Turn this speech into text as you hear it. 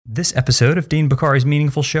This episode of Dean Bokhari's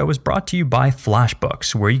Meaningful Show is brought to you by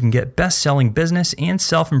FlashBooks, where you can get best-selling business and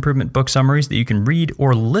self-improvement book summaries that you can read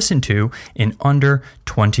or listen to in under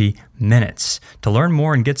 20 minutes. To learn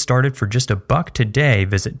more and get started for just $1 today,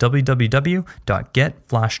 visit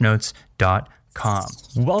www.getflashnotes.com.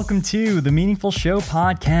 Welcome to the Meaningful Show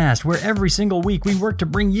podcast, where every single week we work to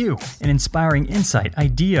bring you an inspiring insight,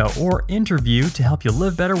 idea, or interview to help you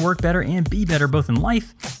live better, work better, and be better both in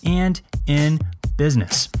life and in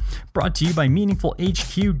business. Brought to you by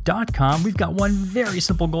MeaningfulHQ.com. We've got one very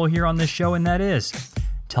simple goal here on this show, and that is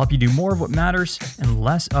to help you do more of what matters and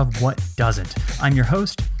less of what doesn't. I'm your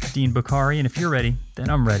host, Dean Bokhari, and if you're ready,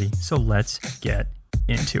 then I'm ready. So let's get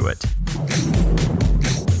into it.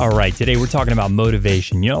 All right, today we're talking about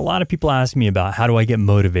motivation. You know, a lot of people ask me about how do I get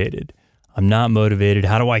motivated? I'm not motivated.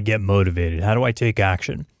 How do I get motivated? How do I take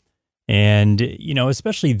action? And, you know,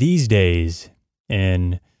 especially these days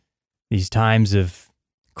in these times of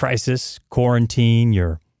crisis, quarantine,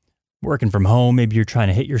 you're working from home, maybe you're trying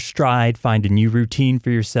to hit your stride, find a new routine for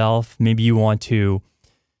yourself. Maybe you want to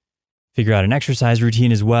figure out an exercise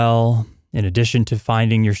routine as well, in addition to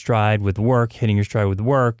finding your stride with work, hitting your stride with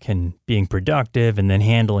work and being productive, and then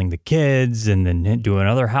handling the kids and then doing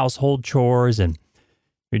other household chores, and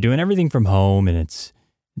you're doing everything from home, and it's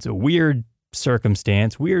a weird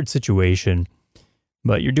circumstance, weird situation,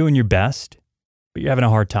 but you're doing your best, but you're having a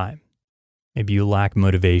hard time. Maybe you lack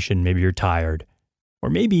motivation, maybe you're tired, or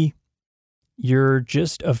maybe you're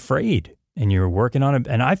just afraid and you're working on it.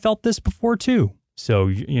 And I felt this before too. So,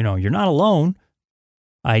 you know, you're not alone.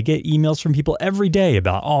 I get emails from people every day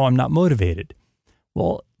about, oh, I'm not motivated.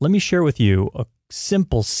 Well, let me share with you a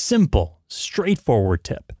simple, straightforward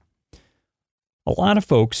tip. A lot of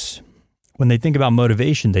folks, when they think about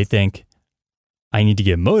motivation, they think, I need to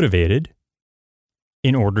get motivated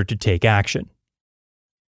in order to take action.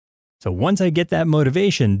 So once I get that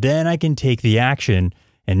motivation, then I can take the action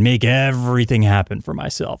and make everything happen for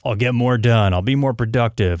myself. I'll get more done. I'll be more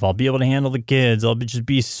productive. I'll be able to handle the kids. I'll just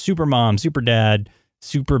be super mom, super dad,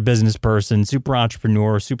 super business person, super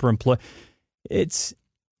entrepreneur, super employee.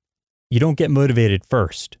 You don't get motivated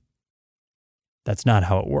first. That's not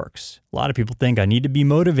how it works. A lot of people think I need to be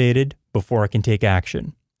motivated before I can take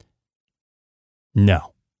action.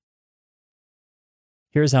 No.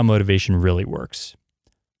 Here's how motivation really works.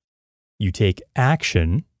 You take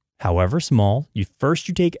action, however small, you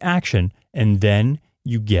take action, and then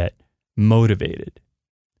you get motivated.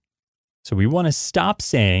 So we want to stop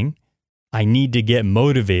saying, I need to get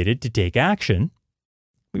motivated to take action.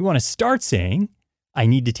 We want to start saying, I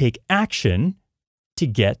need to take action to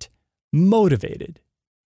get motivated.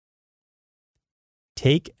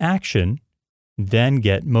 Take action, then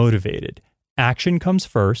get motivated. Action comes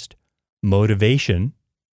first, motivation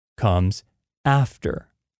comes after.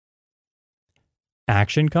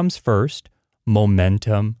 Action comes first,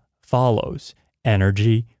 momentum follows,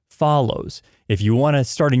 energy follows. If you want to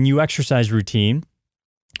start a new exercise routine,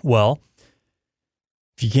 well,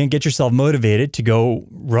 if you can't get yourself motivated to go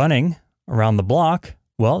running around the block,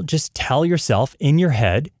 well, just tell yourself in your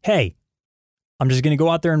head, hey, I'm just going to go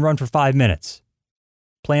out there and run for 5 minutes.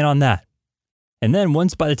 Plan on that. And then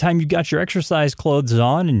by the time you've got your exercise clothes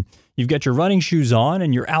on and you've got your running shoes on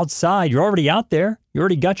and you're outside, you're already out there, you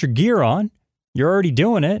already got your gear on, you're already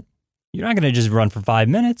doing it. You're not going to just run for 5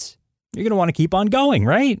 minutes. You're going to want to keep on going,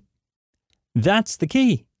 right? That's the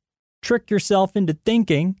key. Trick yourself into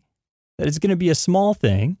thinking that it's going to be a small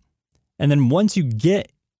thing. And then once you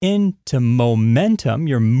get into momentum,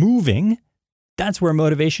 you're moving, that's where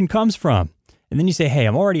motivation comes from. And then you say, hey,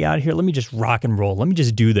 I'm already out here. Let me just rock and roll. Let me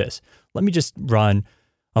just do this. Let me just run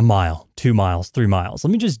 1 mile, 2 miles, 3 miles.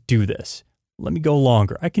 Let me just do this. Let me go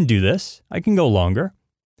longer. I can do this. I can go longer.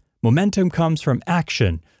 Momentum comes from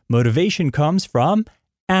action. Motivation comes from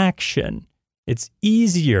action. It's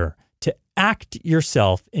easier to act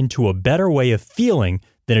yourself into a better way of feeling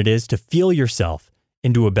than it is to feel yourself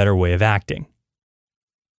into a better way of acting.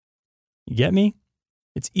 You get me?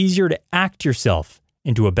 It's easier to act yourself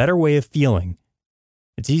into a better way of feeling.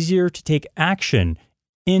 It's easier to take action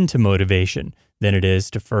into motivation than it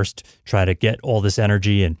is to first try to get all this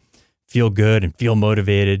energy and feel good and feel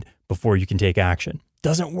motivated before you can take action.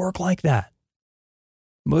 Doesn't work like that.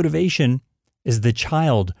 Motivation is the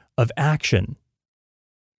child of action.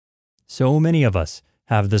 So many of us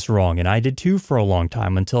have this wrong, and I did too for a long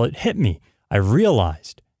time until it hit me. I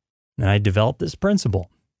realized, and I developed this principle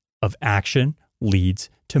of action leads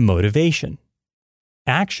to motivation.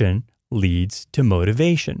 Action leads to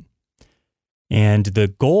motivation. And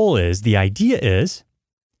the idea is,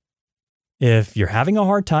 if you're having a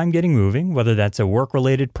hard time getting moving, whether that's a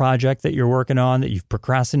work-related project that you're working on, that you've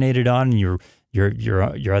procrastinated on, and you're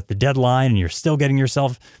you're at the deadline and you're still getting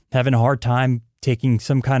yourself having a hard time taking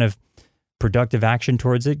some kind of productive action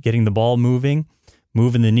towards it, getting the ball moving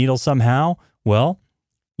the needle somehow, well,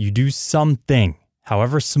 you do something,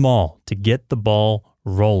 however small, to get the ball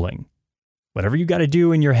rolling. Whatever you got to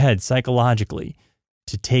do in your head psychologically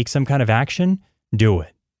to take some kind of action, do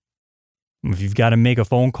it. If you've got to make a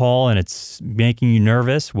phone call and it's making you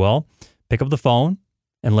nervous, well, pick up the phone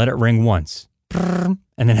and let it ring once, and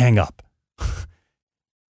then hang up.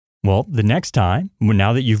 Well, the next time,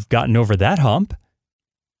 now that you've gotten over that hump,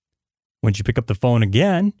 once you pick up the phone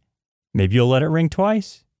again, maybe you'll let it ring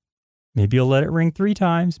twice. Maybe you'll let it ring 3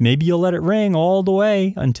 times. Maybe you'll let it ring all the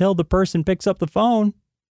way until the person picks up the phone.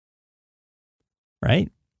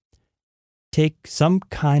 Right? Take some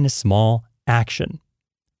kind of small action.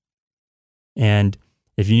 And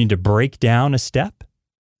if you need to break down a step,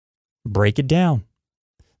 break it down.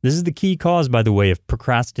 This is the key cause, by the way, of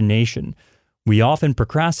procrastination. We often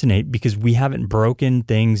procrastinate because we haven't broken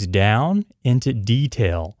things down into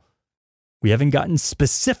detail. We haven't gotten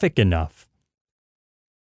specific enough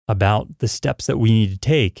about the steps that we need to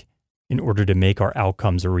take in order to make our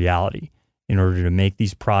outcomes a reality, in order to make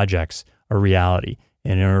these projects a reality,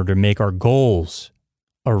 and in order to make our goals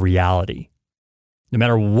a reality. No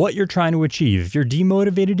matter what you're trying to achieve, if you're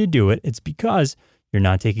demotivated to do it, it's because you're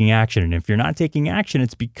not taking action. And if you're not taking action,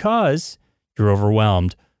 it's because you're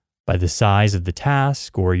overwhelmed by the size of the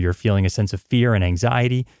task, or you're feeling a sense of fear and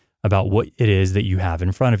anxiety about what it is that you have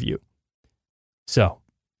in front of you. So,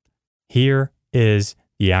 here is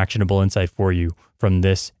the actionable insight for you from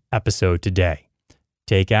this episode today.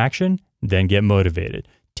 Take action, then get motivated.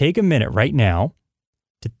 Take a minute right now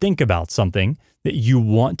to think about something that you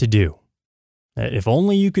want to do. If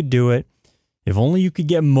only you could do it, if only you could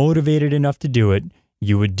get motivated enough to do it,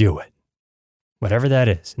 you would do it. Whatever that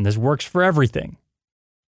is. And this works for everything.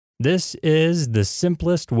 This is the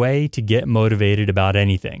simplest way to get motivated about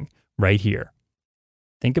anything right here.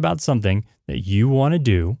 Think about something that you want to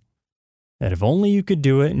do, that if only you could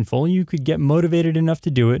do it, and if only you could get motivated enough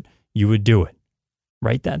to do it, you would do it.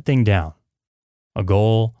 Write that thing down. A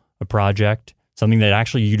goal, a project, something that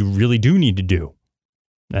actually you really do need to do.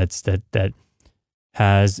 That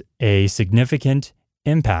has a significant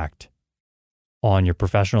impact on your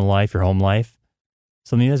professional life, your home life,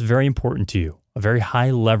 something that's very important to you, a very high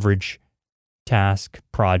leverage task,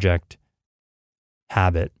 project,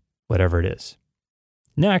 habit, whatever it is.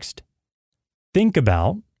 Next, think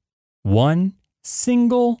about one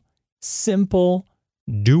single, simple,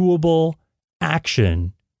 doable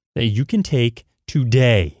action that you can take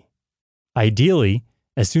today, ideally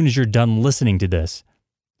as soon as you're done listening to this,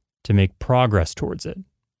 to make progress towards it.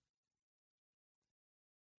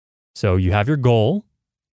 So you have your goal.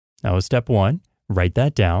 That was step 1. Write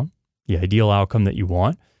that down, the ideal outcome that you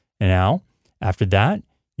want. And now, after that,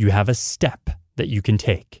 you have a step that you can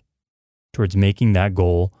take towards making that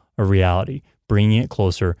goal a reality, bringing it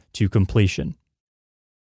closer to completion.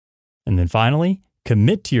 And then finally,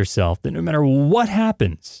 commit to yourself that no matter what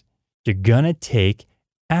happens, you're going to take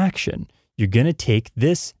action. You're going to take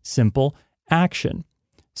this simple action.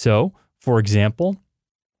 So, for example,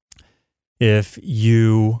 if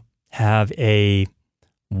you have a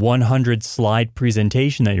 100 slide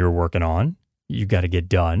presentation that you're working on, you got to get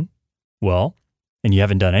done. Well, and you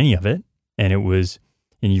haven't done any of it, and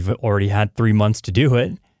you've already had 3 months to do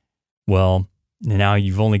it. Well, now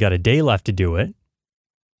you've only got a day left to do it.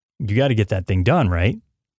 You got to get that thing done, right?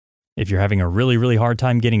 If you're having a really, really hard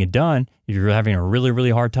time getting it done, if you're having a really,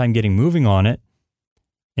 really hard time getting moving on it,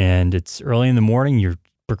 and it's early in the morning, you're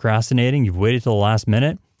procrastinating, you've waited till the last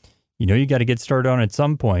minute, you got to get started on it at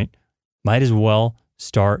some point. Might as well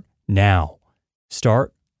start now.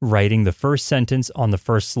 Start writing the first sentence on the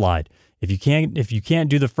first slide. If you can't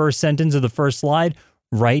do the first sentence of the first slide,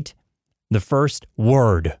 write the first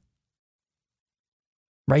word.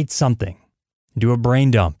 Write something. Do a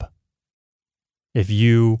brain dump. If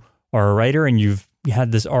you are a writer and you've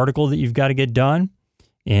had this article that you've got to get done,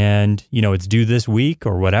 and it's due this week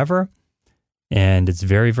or whatever, and it's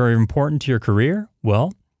very, very important to your career,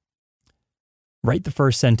 well, write the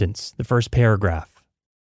first sentence, the first paragraph.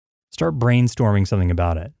 Start brainstorming something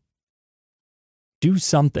about it. Do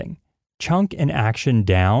something. Chunk an action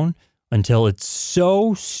down until it's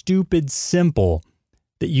so stupid simple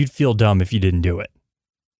that you'd feel dumb if you didn't do it.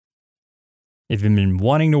 If you've been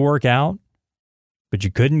wanting to work out, but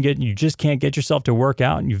you just can't get yourself to work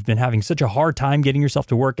out, and you've been having such a hard time getting yourself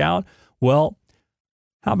to work out, well,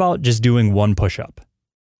 how about just doing 1 push-up?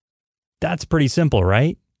 That's pretty simple,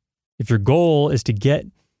 right? If your goal is to get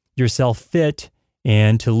yourself fit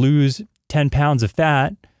and to lose 10 pounds of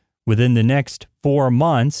fat within the next 4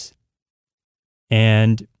 months,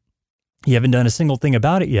 and you haven't done a single thing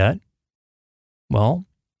about it yet, well,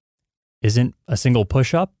 isn't a single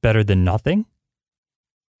push-up better than nothing?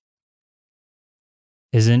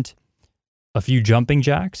 Isn't a few jumping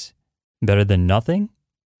jacks better than nothing?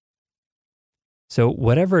 So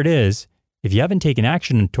whatever it is, if you haven't taken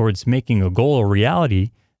action towards making a goal a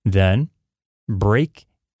reality, then break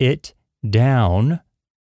it down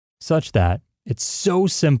such that it's so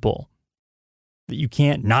simple that you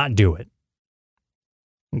can't not do it.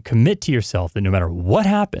 And commit to yourself that no matter what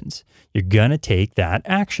happens, you're going to take that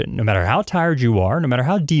action. No matter how tired you are, no matter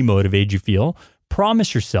how demotivated you feel,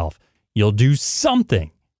 promise yourself you'll do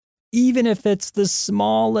something, even if it's the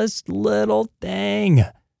smallest little thing,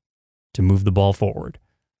 to move the ball forward.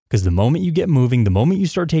 Because the moment you get moving, the moment you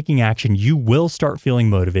start taking action, you will start feeling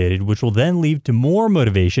motivated, which will then lead to more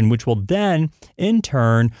motivation, which will then, in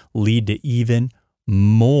turn, lead to even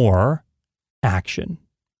more action.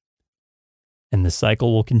 And the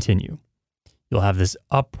cycle will continue. You'll have this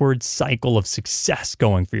upward cycle of success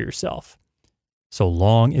going for yourself, so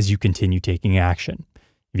long as you continue taking action.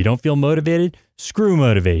 If you don't feel motivated, screw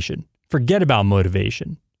motivation. Forget about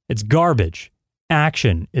motivation. It's garbage.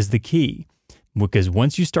 Action is the key, because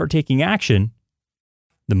once you start taking action,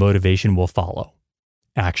 the motivation will follow.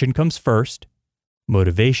 Action comes first.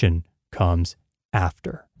 Motivation comes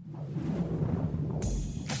after.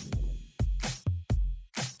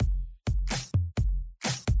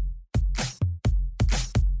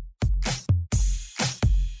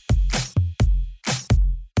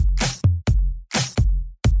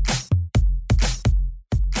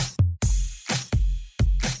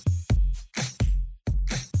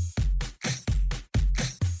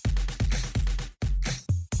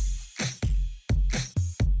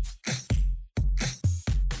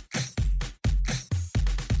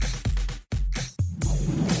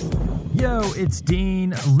 Yo, it's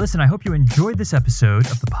Dean. Listen, I hope you enjoyed this episode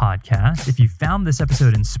of the podcast. If you found this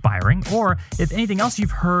episode inspiring, or if anything else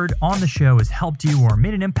you've heard on the show has helped you or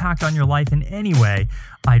made an impact on your life in any way,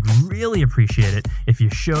 I'd really appreciate it if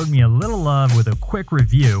you showed me a little love with a quick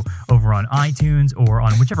review over on iTunes or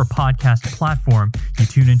on whichever podcast platform you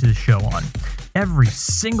tune into the show on. Every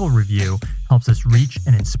single review helps us reach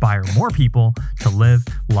and inspire more people to live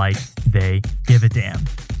like they give a damn.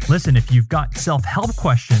 Listen, if you've got self-help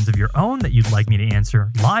questions of your own that you'd like me to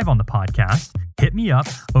answer live on the podcast, hit me up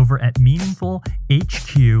over at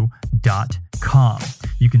meaningfulhq.com.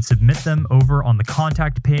 You can submit them over on the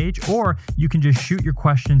contact page, or you can just shoot your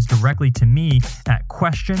questions directly to me at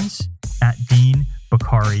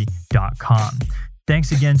questions@deanbokhari.com.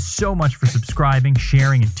 Thanks again so much for subscribing,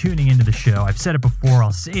 sharing, and tuning into the show. I've said it before,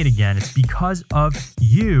 I'll say it again. It's because of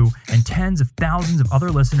you and tens of thousands of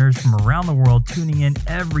other listeners from around the world tuning in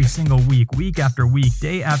every single week, week after week,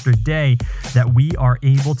 day after day, that we are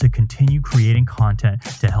able to continue creating content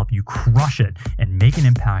to help you crush it and make an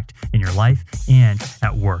impact in your life and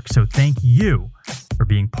at work. So thank you for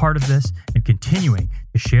being part of this and continuing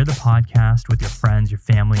to share the podcast with your friends, your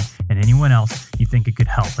family, and anyone else you think it could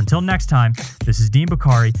help. Until next time, this is Dean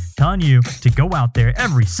Bokhari telling you to go out there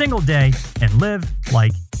every single day and live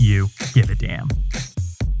like you give a damn.